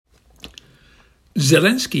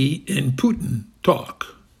Zelensky and Putin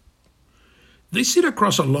talk. They sit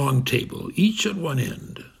across a long table, each at one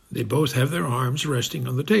end. They both have their arms resting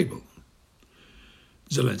on the table.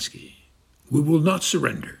 Zelensky: we will not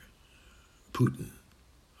surrender. Putin: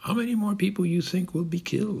 how many more people you think will be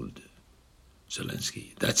killed?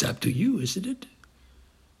 Zelensky: that's up to you, isn't it?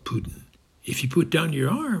 Putin: if you put down your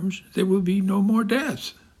arms, there will be no more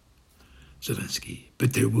death. Zelensky: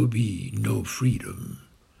 but there will be no freedom.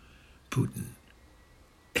 Putin: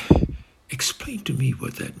 explain to me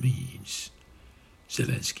what that means.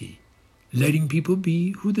 Zelensky: letting people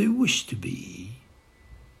be who they wish to be.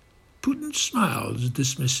 Putin smiles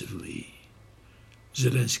dismissively.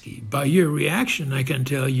 Zelensky: by your reaction, I can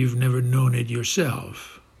tell you've never known it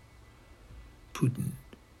yourself. Putin: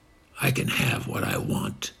 I can have what I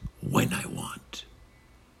want when I want.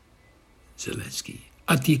 Zelensky: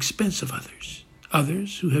 at the expense of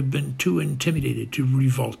others who have been too intimidated to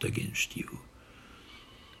revolt against you.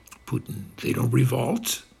 Putin: they don't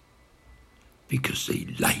revolt because they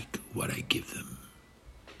like what I give them.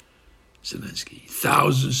 Zelensky: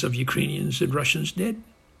 thousands of Ukrainians and Russians dead,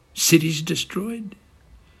 cities destroyed,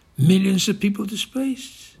 millions of people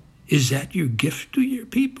displaced. Is that your gift to your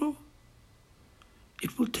people?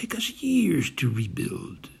 It will take us years to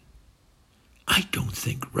rebuild. I don't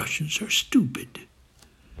think Russians are stupid.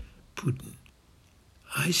 Putin: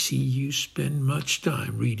 I see you spend much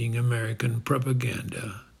time reading American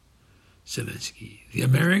propaganda. Zelensky: the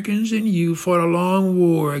Americans and you fought a long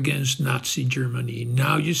war against Nazi Germany.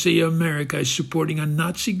 Now you say America is supporting a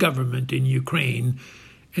Nazi government in Ukraine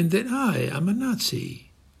and that I am a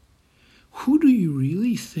Nazi. Who do you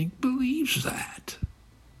really think believes that?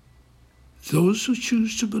 Those who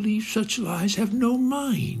choose to believe such lies have no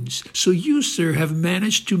minds, so you, sir, have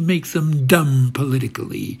managed to make them dumb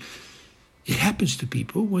politically. It happens to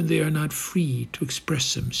people when they are not free to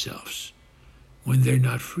express themselves, when they're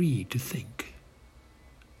not free to think.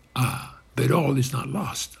 But all is not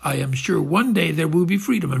lost. I am sure one day there will be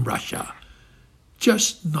freedom in Russia,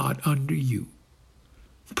 just not under you.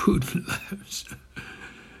 Putin laughs.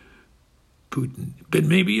 Putin: but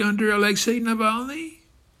maybe under Alexei Navalny?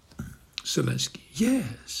 Zelensky: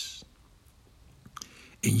 yes.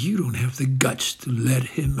 And you don't have the guts to let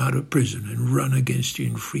him out of prison and run against you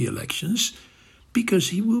in free elections because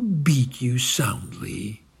he will beat you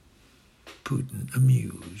soundly. Putin,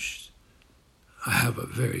 amused: I have a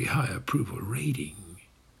very high approval rating.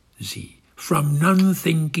 Z: from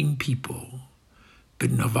non-thinking people.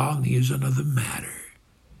 But Navalny is another matter.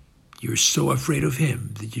 You're so afraid of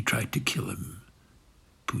him that you tried to kill him.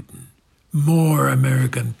 Putin: more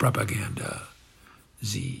American propaganda.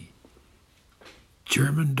 Z: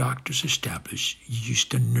 German doctors established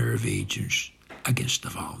used nerve agents against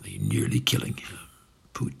Navalny, nearly killing him.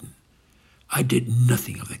 Putin: I did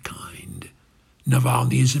nothing of the kind.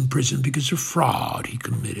 Navalny is in prison because of fraud he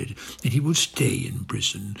committed, and he will stay in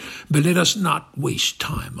prison. But let us not waste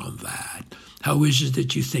time on that. How is it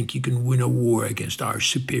that you think you can win a war against our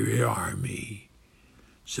superior army?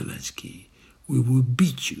 Zelensky: we will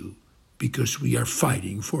beat you because we are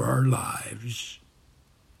fighting for our lives.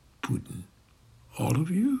 Putin: all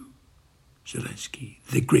of you? Zelensky: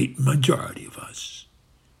 the great majority of us.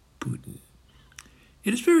 Putin: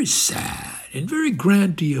 it is very sad and very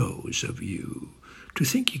grandiose of you to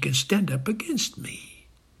think you can stand up against me.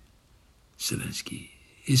 Zelensky: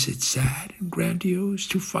 is it sad and grandiose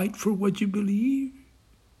to fight for what you believe?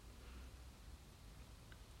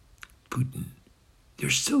 Putin: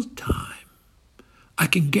 there's still time. I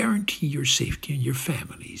can guarantee your safety and your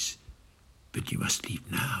families, but you must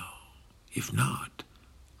leave now. If not,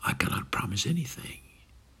 I cannot promise anything.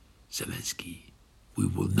 Zelensky: we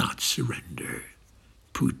will not surrender.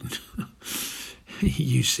 Putin: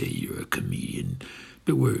 you say you're a comedian,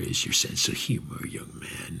 but where is your sense of humor, young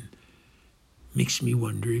man? Makes me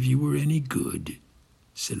wonder if you were any good.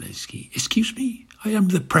 Zelensky: excuse me, I am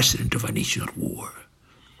the president of a nation at war.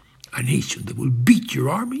 A nation that will beat your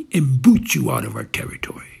army and boot you out of our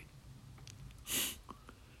territory.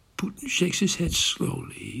 Putin shakes his head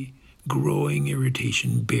slowly, growing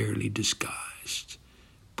irritation barely disguised.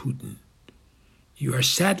 Putin: you are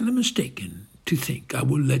sadly mistaken to think I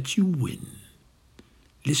will let you win.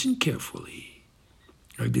 Listen carefully.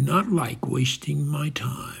 I do not like wasting my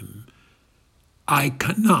time. I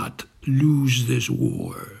cannot lose this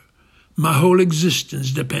war. My whole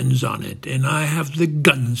existence depends on it, and I have the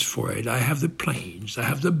guns for it. I have the planes. I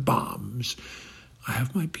have the bombs. I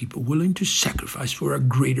have my people willing to sacrifice for a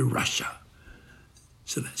greater Russia.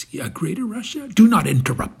 Zelensky: a greater Russia? Do not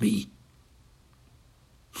interrupt me.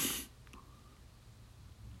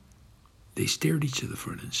 They stare at each other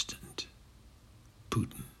for an instant.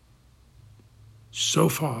 Putin: so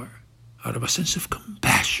far out of a sense of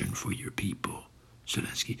compassion for your people.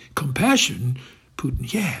 Zelensky. Compassion?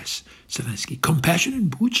 Putin. Yes. Zelensky. Compassion in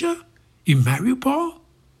Bucha? In Mariupol?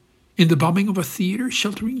 In the bombing of a theater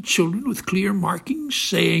sheltering children with clear markings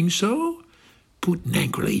saying so? Putin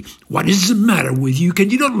angrily. What is the matter with you? Can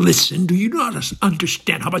you not listen? Do you not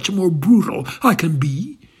understand how much more brutal I can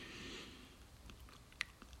be?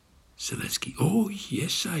 Zelensky. Oh,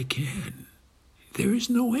 yes, I can. There is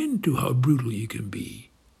no end to how brutal you can be.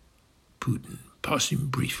 Putin, pausing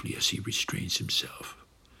briefly as he restrains himself.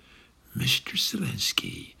 Mr.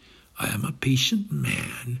 Zelensky, I am a patient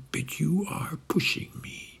man, but you are pushing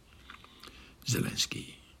me.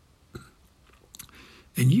 Zelensky.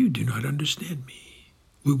 And you do not understand me.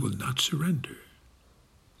 We will not surrender.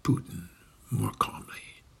 Putin, more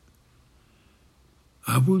calmly.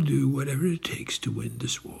 I will do whatever it takes to win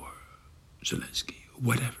this war. Zelensky.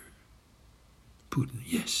 Whatever. Putin.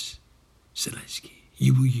 Yes. Zelensky.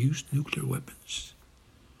 You will use nuclear weapons.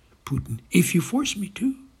 Putin. If you force me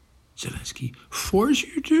to. Zelensky. Force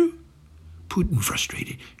you to? Putin,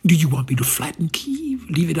 frustrated. Do you want me to flatten Kyiv,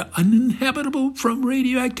 leave it uninhabitable from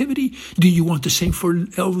radioactivity? Do you want the same for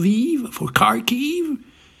Lviv, for Kharkiv?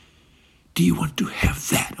 Do you want to have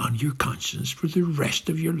that on your conscience for the rest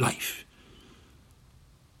of your life?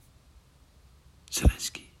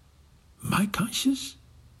 Zelensky. My conscience,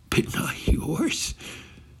 but not yours.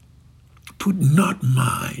 Putin, not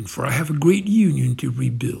mine, for I have a great union to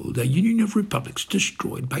rebuild, a union of republics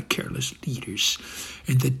destroyed by careless leaders.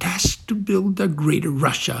 And the task to build a greater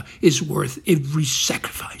Russia is worth every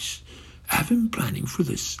sacrifice. I have been planning for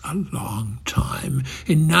this a long time,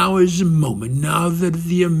 and now is the moment, now that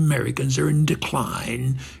the Americans are in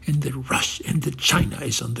decline, and that China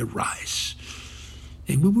is on the rise.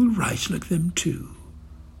 And we will rise like them too.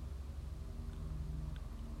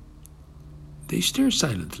 They stare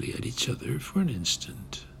silently at each other for an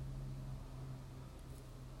instant.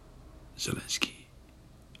 Zelensky.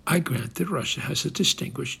 I grant that Russia has a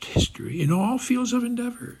distinguished history in all fields of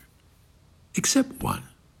endeavor, except one.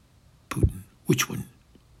 Putin. Which one?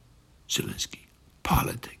 Zelensky.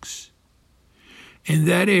 Politics. In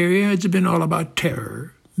that area, it's been all about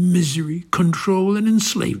terror, misery, control, and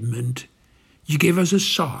enslavement. You gave us a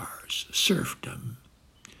SARS, serfdom.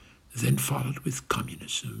 Then followed with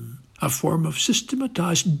communism, a form of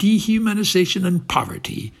systematized dehumanization and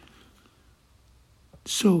poverty.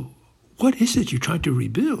 So, what is it you're trying to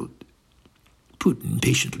rebuild? Putin,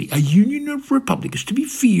 impatiently. A union of republics to be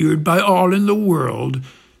feared by all in the world.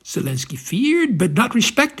 Zelensky, feared but not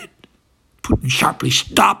respected. Putin, sharply.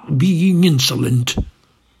 Stop being insolent.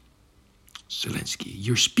 Zelensky,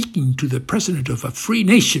 you're speaking to the president of a free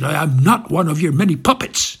nation. I am not one of your many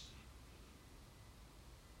puppets.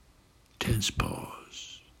 Tense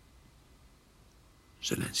pause.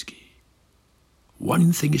 Zelensky.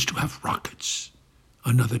 One thing is to have rockets,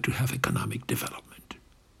 another to have economic development.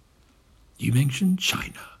 You mentioned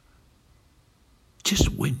China.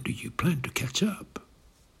 Just when do you plan to catch up?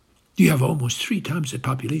 You have almost 3 times the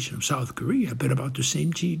population of South Korea, but about the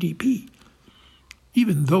same GDP.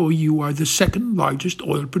 Even though you are the 2nd largest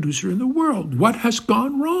oil producer in the world, what has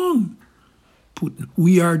gone wrong? Putin.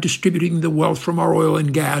 We are distributing the wealth from our oil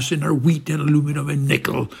and gas and our wheat and aluminum and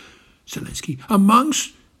nickel. Zelensky.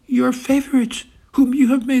 Amongst your favorites, whom you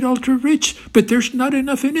have made ultra-rich, but there's not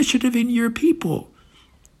enough initiative in your people.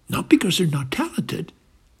 Not because they're not talented,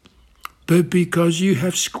 but because you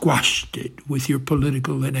have squashed it with your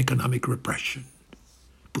political and economic repression.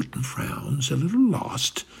 Putin frowns, a little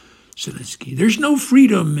lost. Zelensky. There's no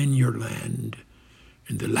freedom in your land,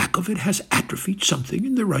 and the lack of it has atrophied something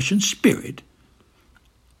in the Russian spirit.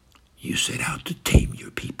 You set out to tame your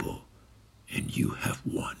people, and you have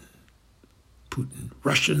won. Putin.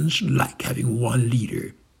 Russians like having one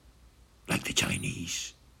leader, like the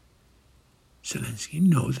Chinese. Zelensky.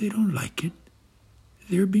 No, they don't like it.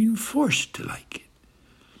 They're being forced to like it.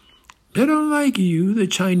 But unlike you, the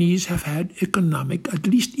Chinese have had at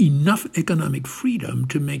least enough economic freedom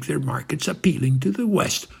to make their markets appealing to the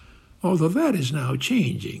West, although that is now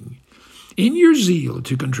changing. In your zeal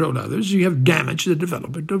to control others, you have damaged the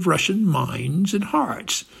development of Russian minds and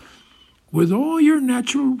hearts. With all your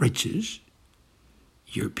natural riches,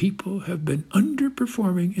 your people have been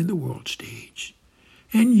underperforming in the world stage,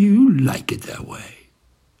 and you like it that way.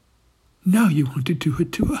 Now you want to do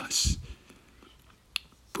it to us.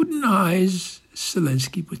 Putin eyes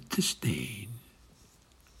Zelensky with disdain.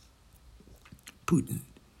 Putin.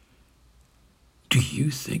 Do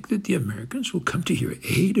you think that the Americans will come to your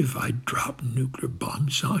aid if I drop nuclear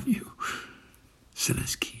bombs on you?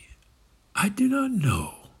 Zelensky. I do not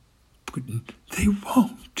know. Putin. They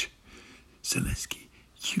won't. Zelensky.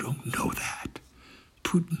 You don't know that.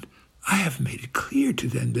 Putin, I have made it clear to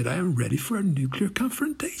them that I am ready for a nuclear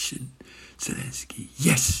confrontation. Zelensky,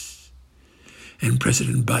 yes. And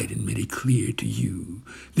President Biden made it clear to you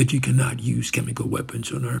that you cannot use chemical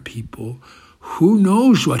weapons on our people. Who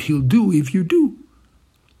knows what he'll do if you do?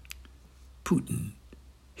 Putin,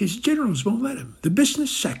 his generals won't let him. The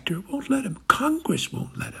business sector won't let him. Congress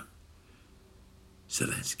won't let him.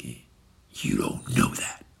 Zelensky, you don't know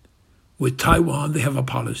that. With Taiwan, they have a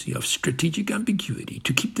policy of strategic ambiguity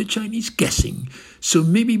to keep the Chinese guessing. So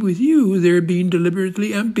maybe with you, they're being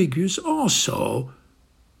deliberately ambiguous also.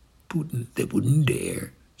 Putin, they wouldn't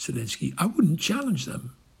dare. Zelensky, I wouldn't challenge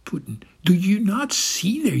them. Putin, do you not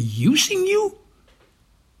see they're using you?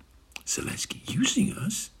 Zelensky, using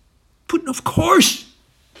us? Putin, of course.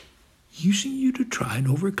 Using you to try and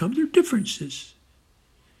overcome their differences.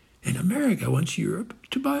 And America wants Europe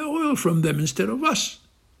to buy oil from them instead of us.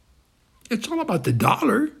 It's all about the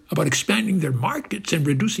dollar, about expanding their markets and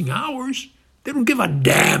reducing ours. They don't give a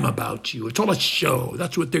damn about you. It's all a show.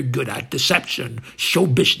 That's what they're good at, deception, show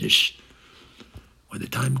business. When the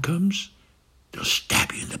time comes, they'll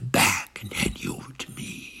stab you in the back and hand you over to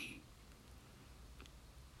me.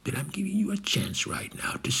 But I'm giving you a chance right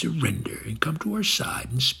now to surrender and come to our side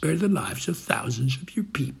and spare the lives of thousands of your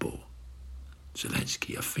people.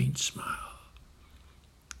 Zelensky, a faint smile.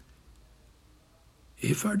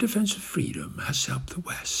 If our defense of freedom has helped the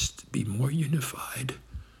West be more unified,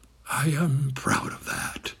 I am proud of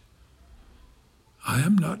that. I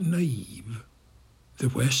am not naive. The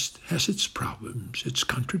West has its problems, its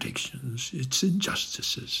contradictions, its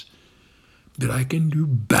injustices. But I can do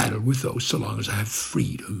battle with those so long as I have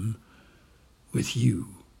freedom. With you,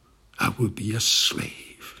 I will be a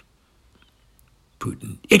slave.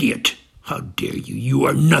 Putin, idiot! How dare you? You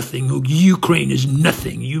are nothing. Ukraine is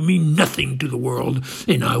nothing. You mean nothing to the world,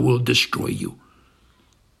 and I will destroy you.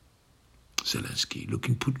 Zelensky,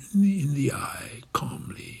 looking Putin in the eye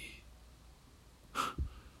calmly.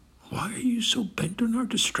 Why are you so bent on our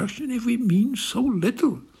destruction if we mean so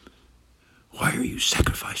little? Why are you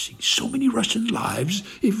sacrificing so many Russian lives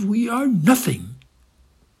if we are nothing?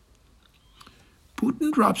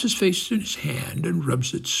 Putin drops his face in his hand and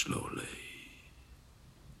rubs it slowly.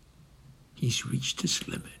 He's reached his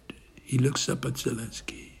limit. He looks up at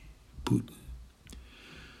Zelensky. Putin,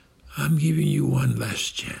 I'm giving you one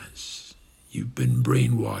last chance. You've been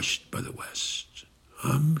brainwashed by the West.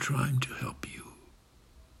 I'm trying to help you.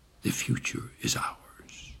 The future is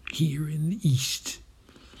ours, here in the East,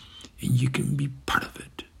 and you can be part of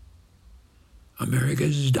it. America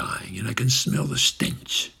is dying, and I can smell the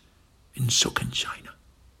stench, and so can China.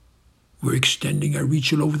 We're extending our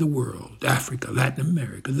reach all over the world, Africa, Latin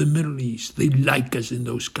America, the Middle East. They like us in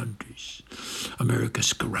those countries.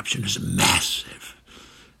 America's corruption is massive.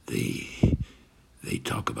 They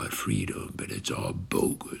talk about freedom, but it's all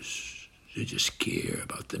bogus. They just care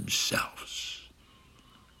about themselves.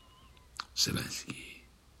 Zelensky,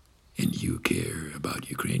 and you care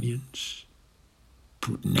about Ukrainians?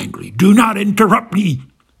 Putin angrily, do not interrupt me.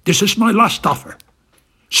 This is my last offer.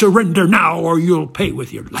 Surrender now or you'll pay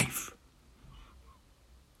with your life.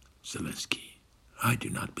 Zelensky, I do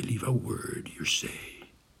not believe a word you say.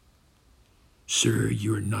 Sir,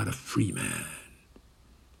 you are not a free man.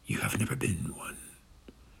 You have never been one.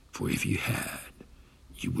 For if you had,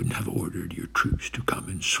 you wouldn't have ordered your troops to come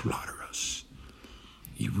and slaughter us.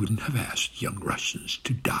 You wouldn't have asked young Russians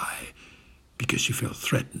to die because you felt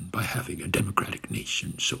threatened by having a democratic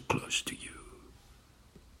nation so close to you.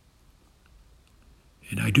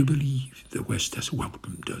 And I do believe the West has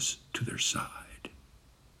welcomed us to their side.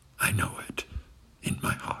 I know it in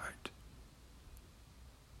my heart.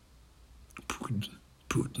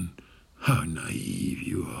 Putin, how naive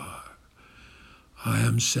you are. I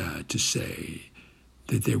am sad to say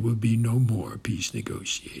that there will be no more peace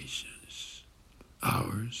negotiations.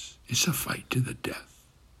 Ours is a fight to the death,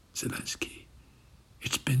 Zelensky.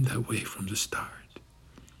 It's been that way from the start.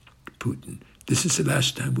 Putin, this is the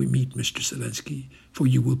last time we meet, Mr. Zelensky, for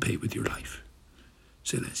you will pay with your life.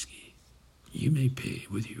 Zelensky, you may pay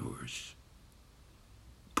with yours.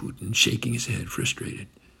 Putin, shaking his head, frustrated,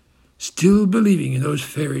 still believing in those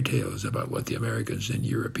fairy tales about what the Americans and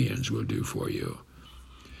Europeans will do for you.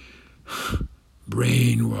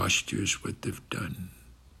 Brainwashed you is what they've done.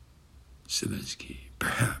 Zelensky,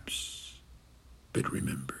 perhaps, but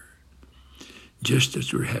remember, just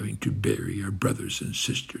as we're having to bury our brothers and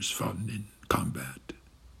sisters fallen in combat,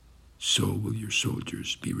 so will your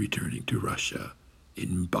soldiers be returning to Russia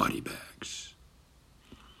in body bags.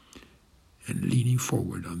 And leaning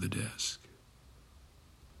forward on the desk,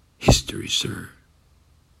 history, sir,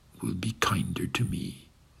 will be kinder to me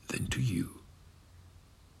than to you.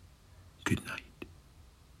 Good night.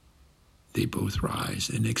 They both rise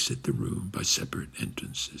and exit the room by separate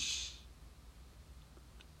entrances.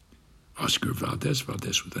 Oscar Valdez,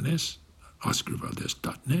 Valdez with an S,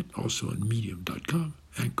 OscarValdez.net, also on Medium.com,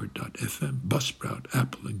 Anchor.fm, Buzzsprout,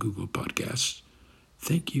 Apple, and Google Podcasts.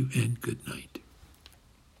 Thank you and good night.